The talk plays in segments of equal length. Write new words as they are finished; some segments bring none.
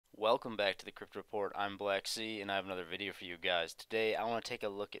welcome back to the Crypto Report. I'm Blacksea and I have another video for you guys. Today I want to take a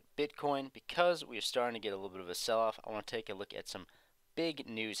look at Bitcoin because we are starting to get a little bit of a sell-off. I want to take a look at some big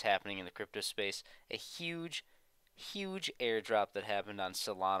news happening in the crypto space. A huge airdrop that happened on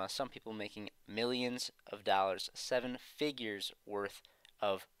Solana. Some people making millions of dollars, 7 figures worth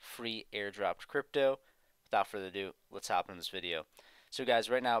of free airdropped crypto. Without further ado, let's hop into this video. So guys,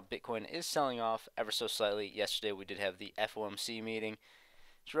 right now Bitcoin is selling off ever so slightly. Yesterday we did have the FOMC meeting.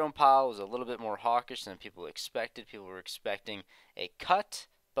 Jerome Powell was a little bit more hawkish than people expected. People were expecting a cut,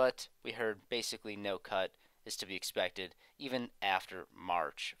 but we heard basically no cut is to be expected even after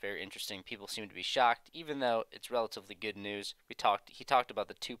March. Very interesting. People seem to be shocked, even though it's relatively good news. He talked about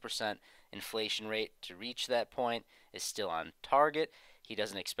the 2% inflation rate to reach that point is still on target. He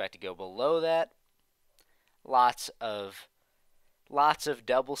doesn't expect to go below that. Lots of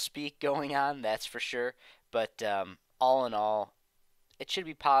double speak going on, that's for sure. But all in all, it should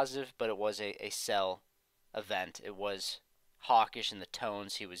be positive, but it was a sell event. It was hawkish in the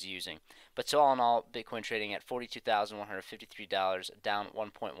tones he was using. But so all in all, Bitcoin trading at $42,153, down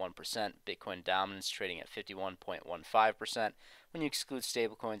 1.1%. Bitcoin dominance trading at 51.15%. When you exclude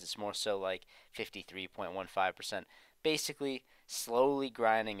stablecoins, it's more so like 53.15%. Basically, slowly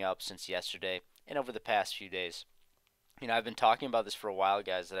grinding up since yesterday and over the past few days. You know, I've been talking about this for a while,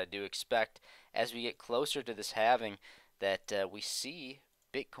 guys, that I do expect as we get closer to this halving that we see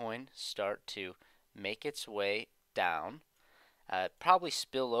Bitcoin start to make its way down, probably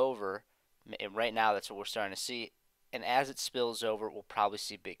spill over. Right now, that's what we're starting to see. And as it spills over, we'll probably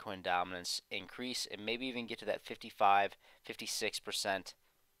see Bitcoin dominance increase and maybe even get to that 55, 56%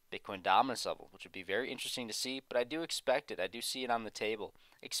 Bitcoin dominance level, which would be very interesting to see. But I do expect it. I do see it on the table,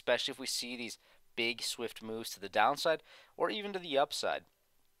 especially if we see these big, swift moves to the downside or even to the upside.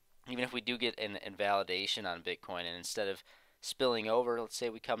 Even if we do get an invalidation on Bitcoin and instead of spilling over, let's say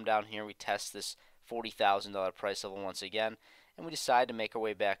we come down here, we test this $40,000 price level once again, and we decide to make our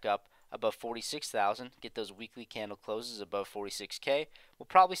way back up above 46,000, get those weekly candle closes above 46K, we'll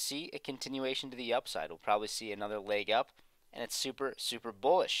probably see a continuation to the upside. We'll probably see another leg up, and it's super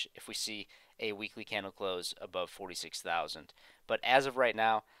bullish if we see a weekly candle close above 46,000. But as of right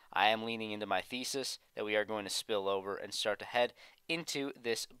now, I am leaning into my thesis that we are going to spill over and start to head into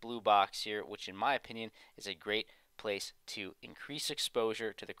this blue box here, which in my opinion is a great place to increase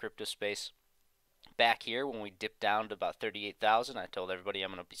exposure to the crypto space. Back here when we dipped down to about 38,000, I told everybody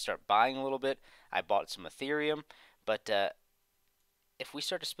I'm going to start buying a little bit. I bought some Ethereum, but if we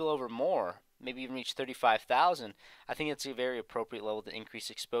start to spill over more, maybe even reach 35,000, I think it's a very appropriate level to increase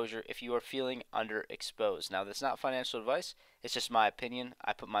exposure if you are feeling underexposed. Now, that's not financial advice. It's just my opinion.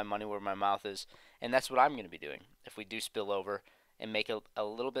 I put my money where my mouth is, and that's what I'm going to be doing. If we do spill over and make it a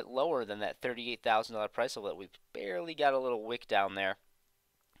little bit lower than that $38,000 price level that we've barely got a little wick down there,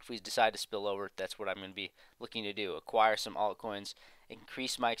 if we decide to spill over, that's what I'm going to be looking to do. Acquire some altcoins,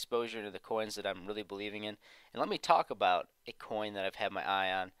 increase my exposure to the coins that I'm really believing in. And let me talk about a coin that I've had my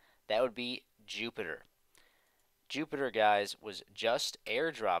eye on. That would be Jupiter. Jupiter, guys, was just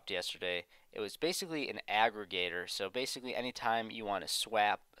airdropped yesterday. It was basically an aggregator. So basically anytime you want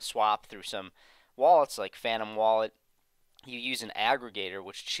to swap through some wallets like Phantom Wallet, you use an aggregator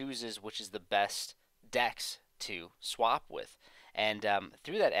which chooses which is the best DEX to swap with. And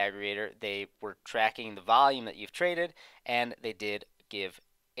through that aggregator, they were tracking the volume that you've traded, and they did give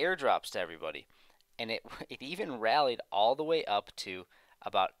airdrops to everybody. And it even rallied all the way up to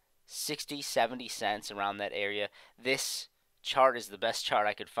about 60, 70 cents around that area. This chart is the best chart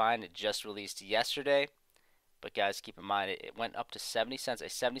I could find. It just released yesterday. But guys, keep in mind, it went up to 70 cents, a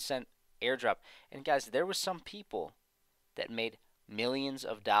 70-cent airdrop. And guys, there was some people that made millions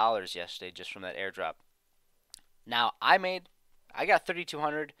of dollars yesterday just from that airdrop. Now, I got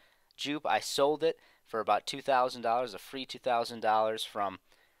 3,200 Jupe. I sold it for about $2,000, a free $2,000 from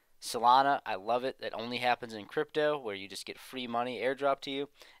Solana. I love it. It only happens in crypto where you just get free money airdrop to you.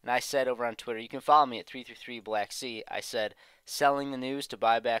 And I said over on Twitter, you can follow me at 333Blacksea. I said, selling the news to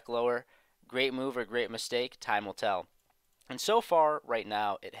buy back lower, great move or great mistake, time will tell. And so far, right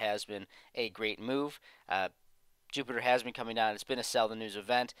now, it has been a great move. Jupiter has been coming down. It's been a sell the news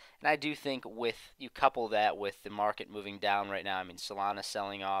event, and I do think with you couple that with the market moving down right now. I mean, Solana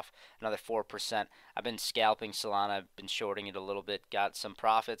selling off another 4%. I've been scalping Solana. I've been shorting it a little bit, got some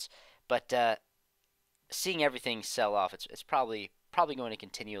profits, but seeing everything sell off, it's probably going to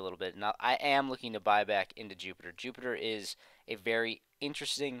continue a little bit. Now, I am looking to buy back into Jupiter. Jupiter is a very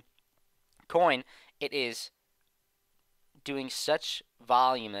interesting coin. It is doing such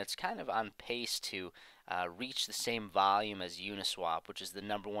volume that's kind of on pace to reach the same volume as Uniswap, which is the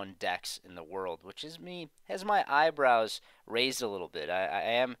 #1 DEX in the world, which has my eyebrows raised a little bit. I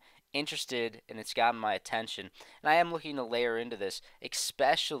am interested, and it's gotten my attention, and I am looking to layer into this,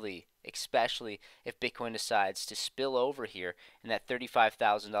 especially if Bitcoin decides to spill over here in that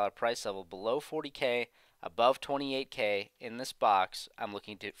 $35,000 price level below 40K, above 28K in this box. I'm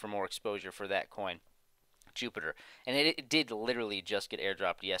looking for more exposure for that coin, Jupiter. And it did literally just get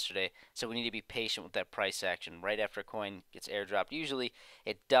airdropped yesterday, so we need to be patient with that price action. Right after a coin gets airdropped, usually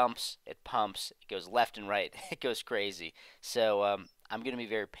it dumps, it pumps, it goes left and right, it goes crazy. So I'm going to be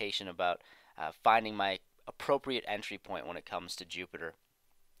very patient about finding my appropriate entry point when it comes to Jupiter.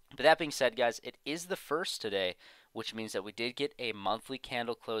 But that being said, guys, it is the first today, which means that we did get a monthly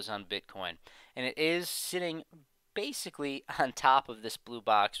candle close on Bitcoin. And it is sitting basically on top of this blue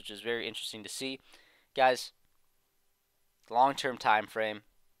box, which is very interesting to see. Guys, long-term time frame,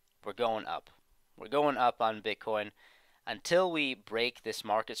 we're going up. We're going up on Bitcoin until we break this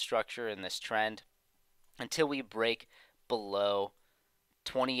market structure and this trend, until we break below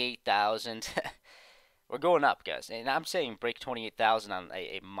 28,000. We're going up, guys, and I'm saying break 28,000 on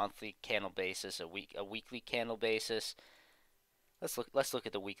a monthly candle basis, a weekly candle basis. Let's look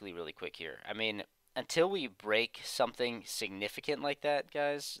at the weekly really quick here. I mean, until we break something significant like that,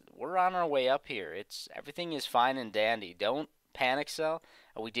 guys, we're on our way up here. Everything is fine and dandy. Don't panic sell.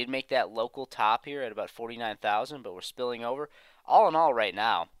 We did make that local top here at about 49,000, but we're spilling over. All in all, right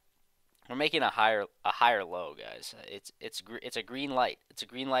now, we're making a higher low, guys. It's a green light. It's a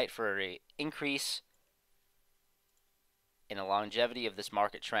green light for an increase in the longevity of this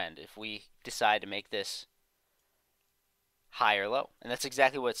market trend if we decide to make this higher low. And that's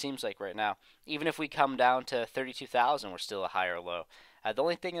exactly what it seems like right now. Even if we come down to 32,000, we're still a higher low. The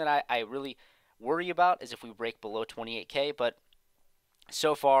only thing that I really worry about is if we break below 28K, but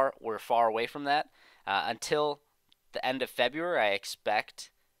so far we're far away from that. Until the end of February, I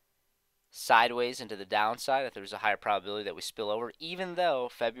expect sideways into the downside if there's a higher probability that we spill over, even though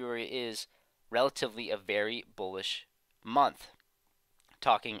February is relatively a very bullish month.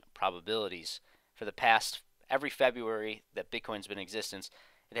 Talking probabilities, for the past every February that Bitcoin's been in existence,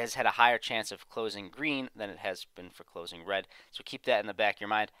 it has had a higher chance of closing green than it has been for closing red. So keep that in the back of your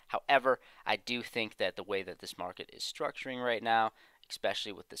mind. However, I do think that the way that this market is structuring right now,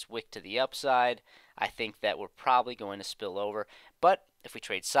 especially with this wick to the upside, I think that we're probably going to spill over. But if we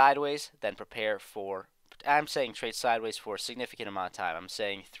trade sideways, then prepare for, I'm saying trade sideways for a significant amount of time. I'm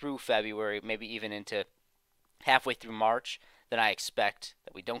saying through February, maybe even into halfway through March, then I expect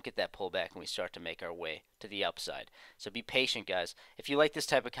that we don't get that pullback and we start to make our way to the upside. So be patient, guys. If you like this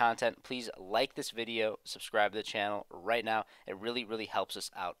type of content, please like this video, subscribe to the channel right now. It really, really helps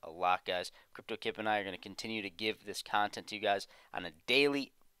us out a lot, guys. Crypto Kip and I are going to continue to give this content to you guys on a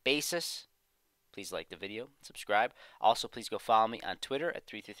daily basis. Please like the video, subscribe. Also, please go follow me on Twitter at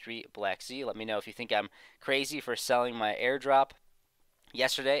 333Blacksea. Let me know if you think I'm crazy for selling my airdrop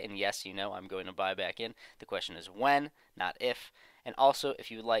yesterday, and yes, you know I'm going to buy back in. The question is when, not if. And also,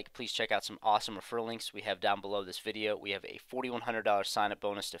 if you would like, please check out some awesome referral links we have down below this video. We have a $4,100 sign-up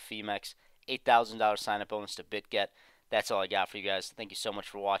bonus to Femex, $8,000 sign-up bonus to BitGet. That's all I got for you guys. Thank you so much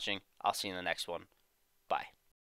for watching. I'll see you in the next one. Bye.